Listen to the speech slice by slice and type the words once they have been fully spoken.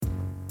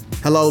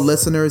Hello,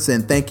 listeners,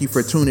 and thank you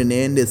for tuning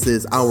in. This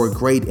is our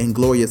Great and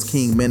Glorious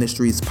King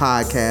Ministries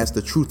podcast,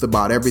 The Truth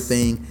About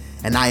Everything,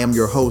 and I am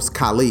your host,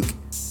 Khalik.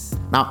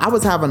 Now, I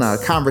was having a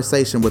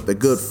conversation with a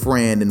good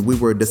friend, and we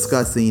were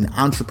discussing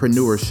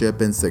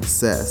entrepreneurship and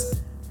success.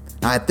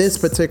 Now, at this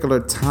particular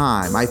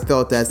time, I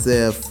felt as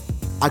if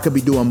I could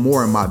be doing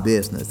more in my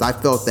business. I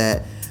felt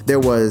that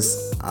there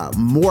was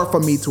more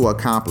for me to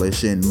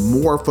accomplish and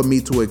more for me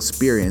to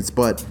experience,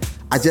 but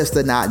I just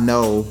did not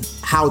know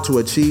how to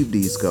achieve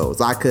these goals.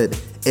 I could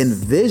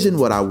envision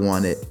what I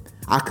wanted.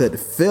 I could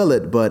feel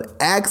it, but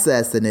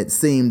accessing it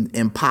seemed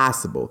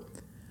impossible.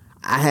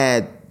 I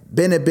had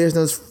been in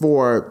business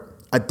for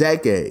a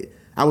decade.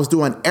 I was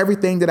doing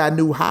everything that I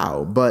knew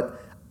how, but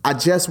I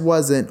just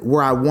wasn't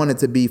where I wanted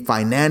to be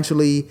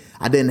financially.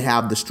 I didn't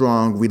have the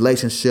strong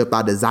relationship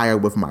I desired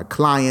with my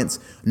clients,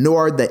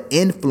 nor the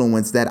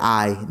influence that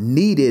I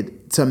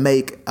needed to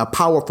make a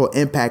powerful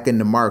impact in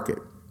the market.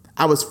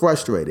 I was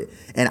frustrated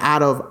and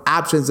out of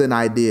options and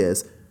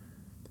ideas.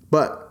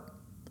 But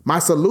my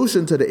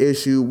solution to the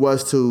issue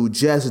was to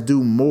just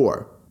do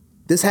more.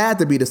 This had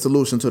to be the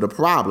solution to the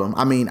problem.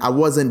 I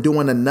wasn't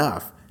doing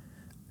enough.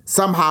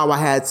 Somehow I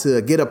had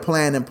to get a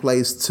plan in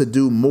place to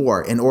do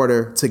more. In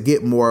order to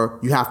get more,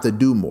 you have to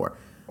do more.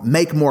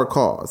 Make more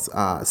calls,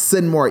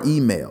 send more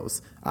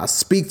emails,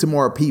 speak to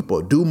more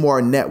people, do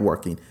more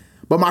networking.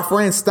 But my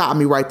friend stopped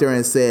me right there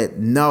and said,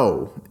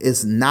 no,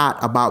 it's not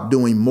about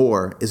doing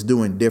more, it's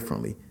doing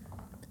differently.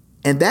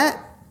 And that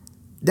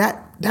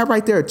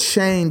right there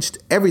changed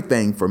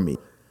everything for me.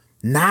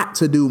 Not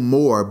to do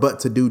more, but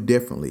to do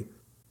differently.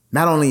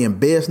 Not only in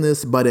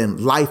business, but in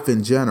life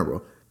in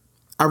general.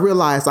 I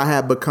realized I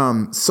had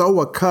become so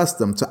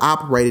accustomed to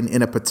operating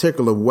in a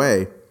particular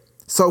way,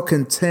 so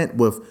content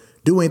with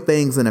doing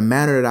things in a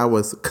manner that I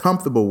was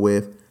comfortable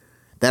with,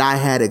 that I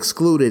had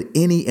excluded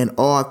any and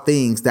all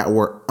things that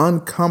were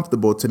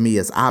uncomfortable to me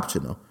as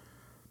optional.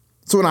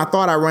 So when I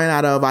thought I ran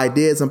out of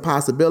ideas and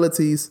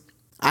possibilities,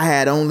 I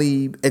had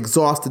only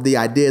exhausted the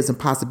ideas and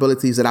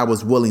possibilities that I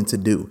was willing to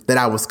do, that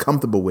I was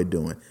comfortable with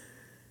doing.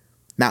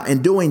 Now,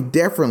 in doing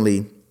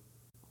differently,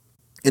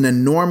 an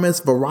enormous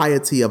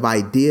variety of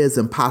ideas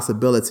and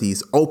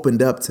possibilities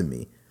opened up to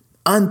me,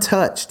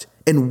 untouched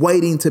and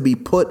waiting to be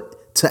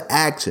put to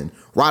action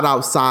right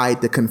outside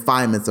the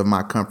confinements of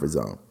my comfort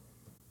zone.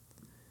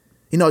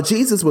 You know,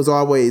 Jesus was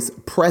always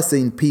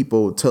pressing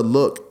people to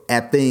look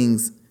at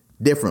things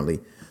differently,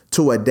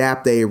 to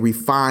adapt a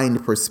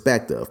refined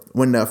perspective.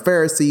 When the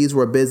Pharisees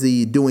were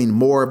busy doing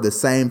more of the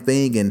same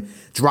thing and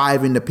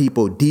driving the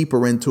people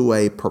deeper into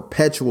a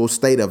perpetual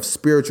state of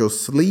spiritual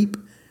sleep,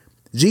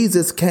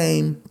 Jesus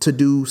came to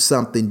do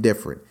something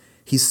different.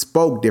 He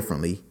spoke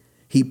differently.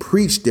 He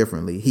preached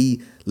differently.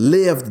 He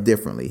lived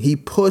differently. He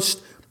pushed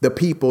the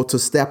people to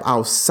step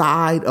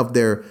outside of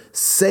their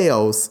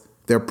cells,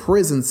 their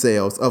prison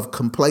cells of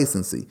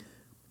complacency,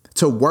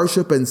 to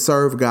worship and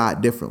serve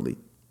God differently.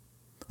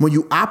 When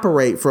you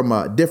operate from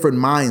a different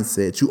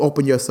mindset, you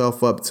open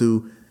yourself up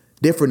to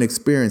different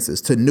experiences,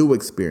 to new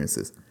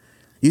experiences.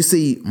 You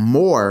see,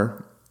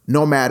 more,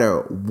 no matter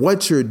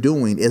what you're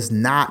doing, is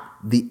not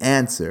the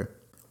answer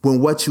when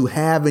what you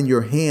have in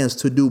your hands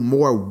to do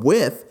more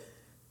with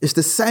is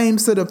the same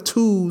set of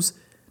tools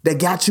that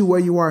got you where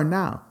you are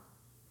now.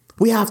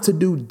 We have to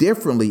do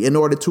differently in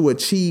order to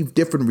achieve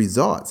different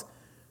results.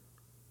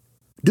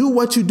 Do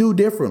what you do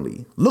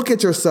differently. Look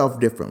at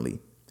yourself differently.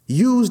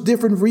 Use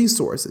different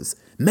resources.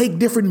 Make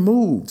different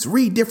moves.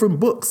 Read different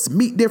books.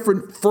 Meet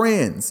different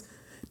friends.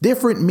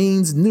 Different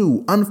means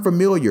new,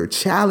 unfamiliar,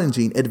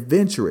 challenging,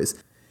 adventurous.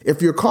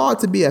 If you're called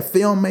to be a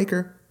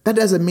filmmaker, that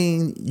doesn't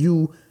mean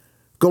you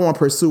go and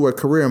pursue a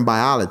career in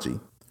biology.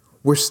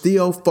 We're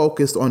still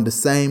focused on the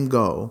same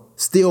goal,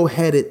 still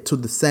headed to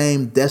the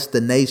same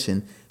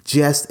destination,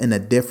 just in a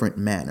different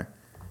manner.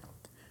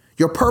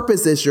 Your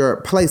purpose is your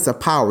place of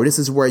power. This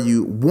is where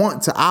you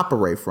want to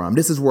operate from.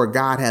 This is where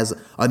God has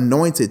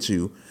anointed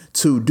you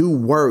to do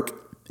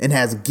work and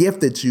has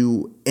gifted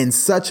you in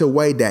such a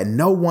way that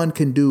no one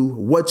can do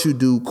what you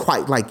do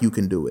quite like you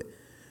can do it.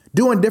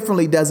 Doing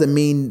differently doesn't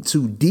mean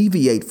to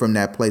deviate from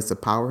that place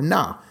of power.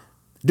 No.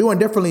 Doing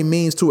differently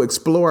means to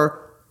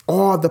explore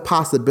all the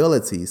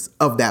possibilities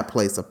of that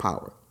place of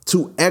power,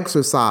 to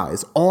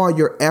exercise all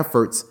your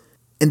efforts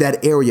in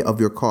that area of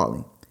your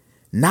calling.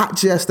 Not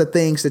just the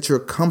things that you're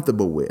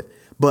comfortable with,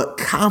 but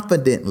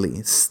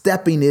confidently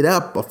stepping it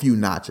up a few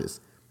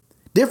notches.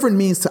 Different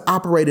means to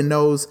operate in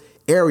those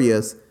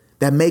areas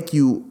that make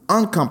you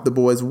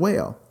uncomfortable as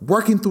well.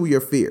 Working through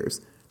your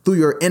fears, through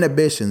your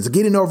inhibitions,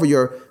 getting over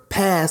your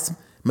past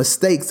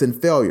mistakes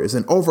and failures,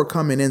 and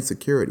overcoming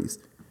insecurities.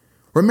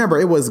 Remember,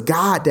 it was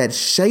God that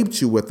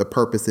shaped you with a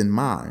purpose in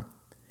mind.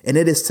 And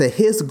it is to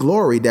his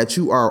glory that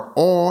you are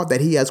all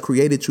that he has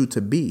created you to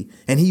be.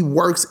 And he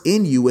works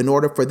in you in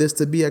order for this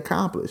to be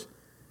accomplished.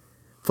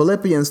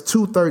 Philippians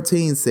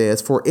 2:13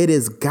 says, "For it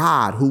is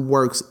God who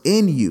works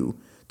in you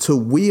to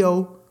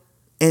will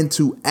and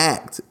to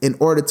act in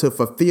order to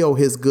fulfill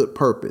his good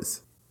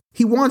purpose."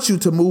 He wants you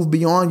to move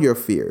beyond your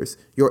fears,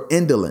 your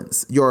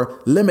indolence, your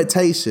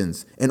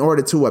limitations in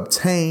order to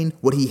obtain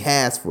what he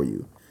has for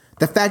you.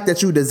 The fact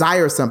that you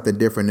desire something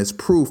different is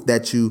proof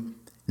that you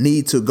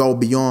need to go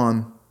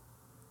beyond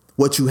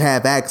what you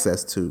have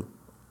access to.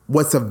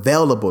 What's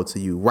available to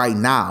you right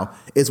now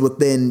is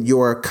within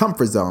your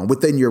comfort zone,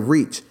 within your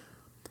reach.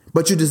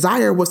 But you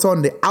desire what's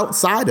on the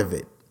outside of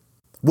it,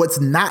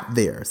 what's not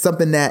there,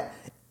 something that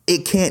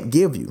it can't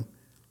give you.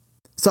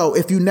 So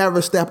if you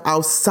never step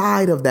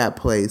outside of that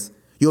place,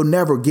 you'll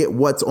never get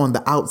what's on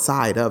the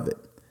outside of it.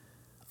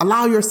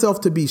 Allow yourself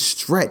to be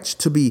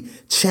stretched, to be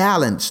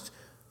challenged,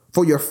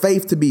 for your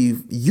faith to be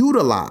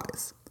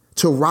utilized,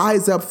 to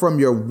rise up from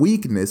your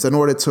weakness in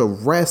order to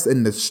rest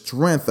in the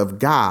strength of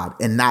God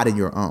and not in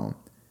your own.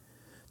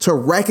 To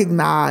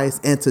recognize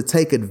and to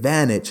take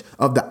advantage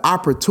of the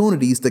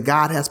opportunities that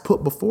God has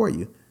put before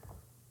you.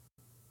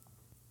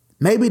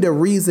 Maybe the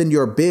reason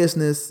your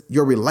business,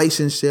 your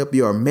relationship,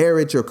 your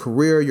marriage, your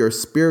career, your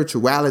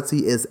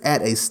spirituality is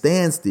at a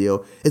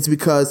standstill is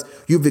because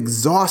you've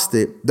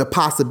exhausted the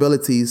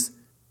possibilities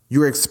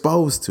you're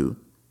exposed to.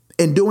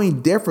 In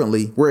doing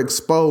differently, we're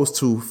exposed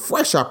to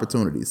fresh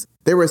opportunities.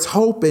 There is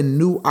hope in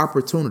new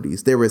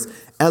opportunities. There is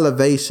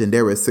elevation.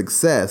 There is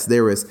success.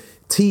 There is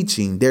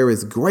teaching. There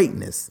is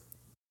greatness.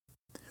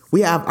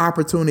 We have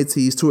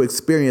opportunities to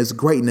experience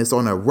greatness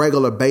on a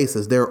regular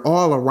basis. They're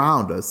all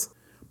around us.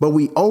 But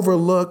we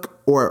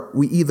overlook or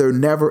we either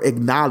never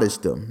acknowledge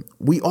them.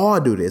 We all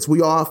do this.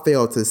 We all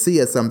fail to see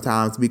it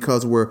sometimes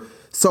because we're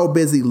so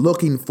busy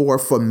looking for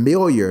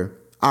familiar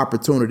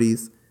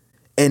opportunities,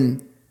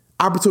 and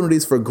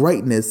opportunities for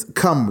greatness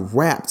come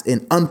wrapped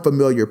in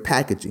unfamiliar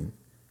packaging.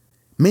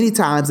 Many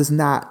times it's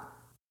not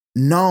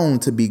known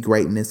to be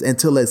greatness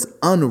until it's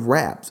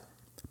unwrapped,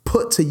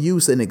 put to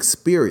use and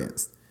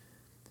experienced.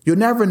 You'll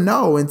never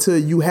know until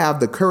you have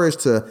the courage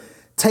to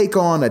take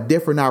on a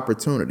different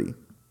opportunity.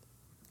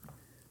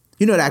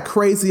 You know, that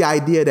crazy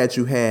idea that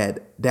you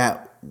had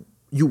that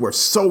you were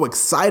so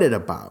excited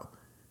about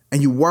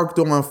and you worked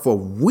on for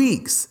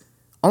weeks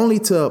only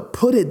to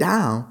put it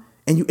down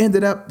and you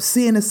ended up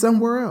seeing it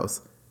somewhere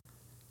else.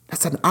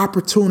 That's an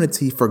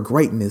opportunity for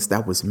greatness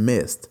that was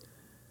missed.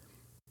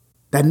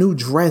 That new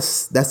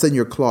dress that's in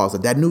your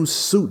closet, that new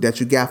suit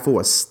that you got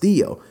for a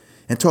steal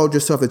and told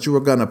yourself that you were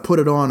going to put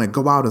it on and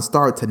go out and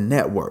start to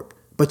network,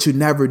 but you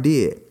never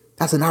did.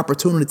 That's an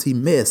opportunity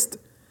missed.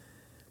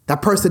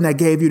 That person that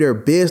gave you their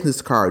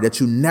business card that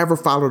you never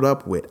followed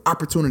up with,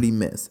 opportunity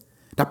missed.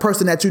 That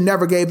person that you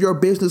never gave your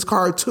business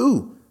card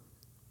to.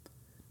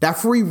 That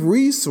free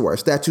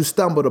resource that you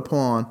stumbled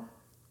upon,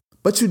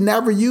 but you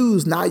never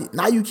used. Now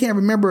you can't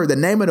remember the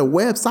name of the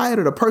website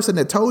or the person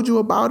that told you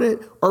about it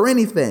or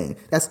anything.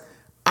 That's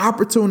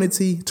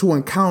opportunity to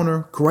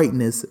encounter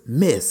greatness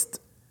missed.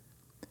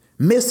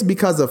 Missed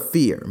because of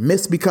fear,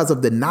 missed because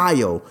of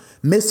denial,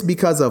 missed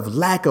because of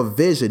lack of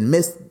vision,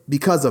 missed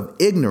because of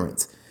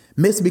ignorance.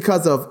 Missed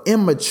because of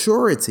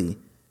immaturity,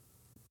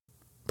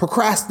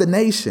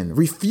 procrastination,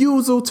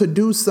 refusal to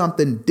do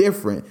something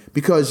different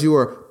because you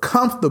are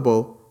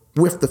comfortable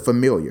with the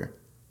familiar.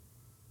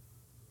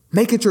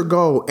 Make it your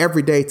goal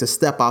every day to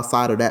step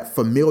outside of that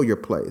familiar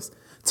place,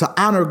 to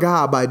honor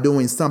God by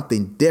doing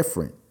something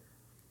different.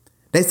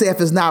 They say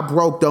if it's not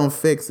broke, don't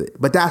fix it.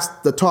 But that's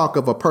the talk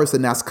of a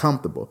person that's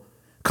comfortable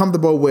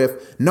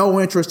with no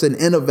interest in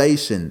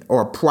innovation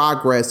or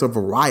progress or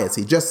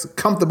variety, just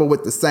comfortable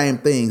with the same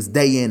things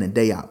day in and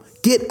day out.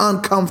 Get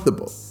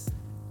uncomfortable.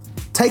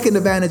 Taking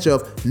advantage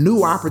of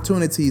new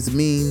opportunities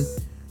mean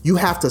you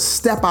have to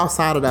step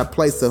outside of that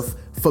place of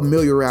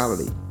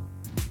familiarity.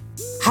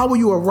 How will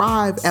you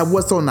arrive at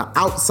what's on the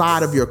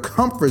outside of your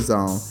comfort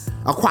zone,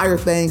 acquire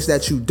things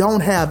that you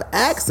don't have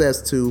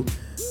access to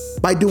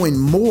by doing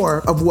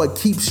more of what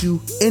keeps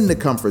you in the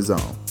comfort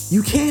zone?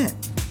 You can't.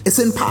 It's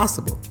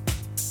impossible.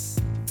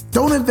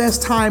 Don't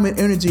invest time and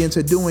energy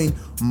into doing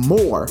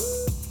more,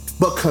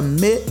 but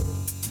commit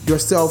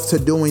yourself to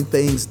doing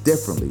things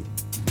differently.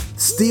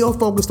 Still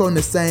focused on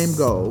the same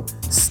goal,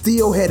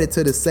 still headed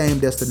to the same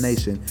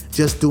destination,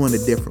 just doing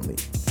it differently.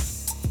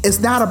 It's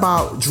not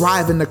about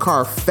driving the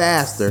car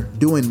faster,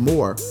 doing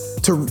more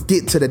to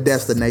get to the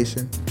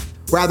destination.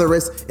 Rather,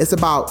 it's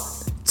about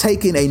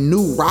taking a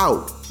new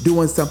route,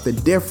 doing something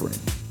different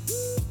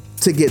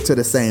to get to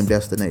the same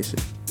destination.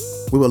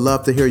 We would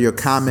love to hear your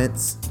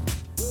comments.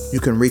 You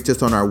can reach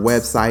us on our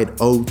website,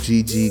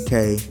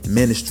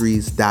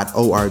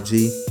 oggkministries.org.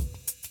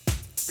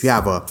 If you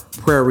have a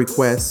prayer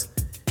request,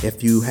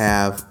 if you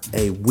have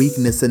a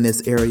weakness in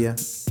this area,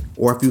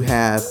 or if you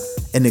have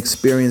an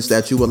experience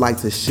that you would like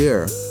to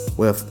share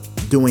with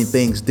doing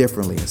things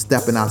differently and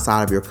stepping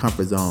outside of your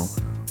comfort zone,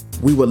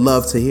 we would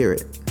love to hear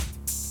it.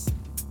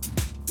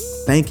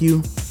 Thank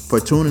you for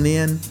tuning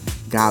in.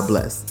 God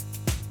bless.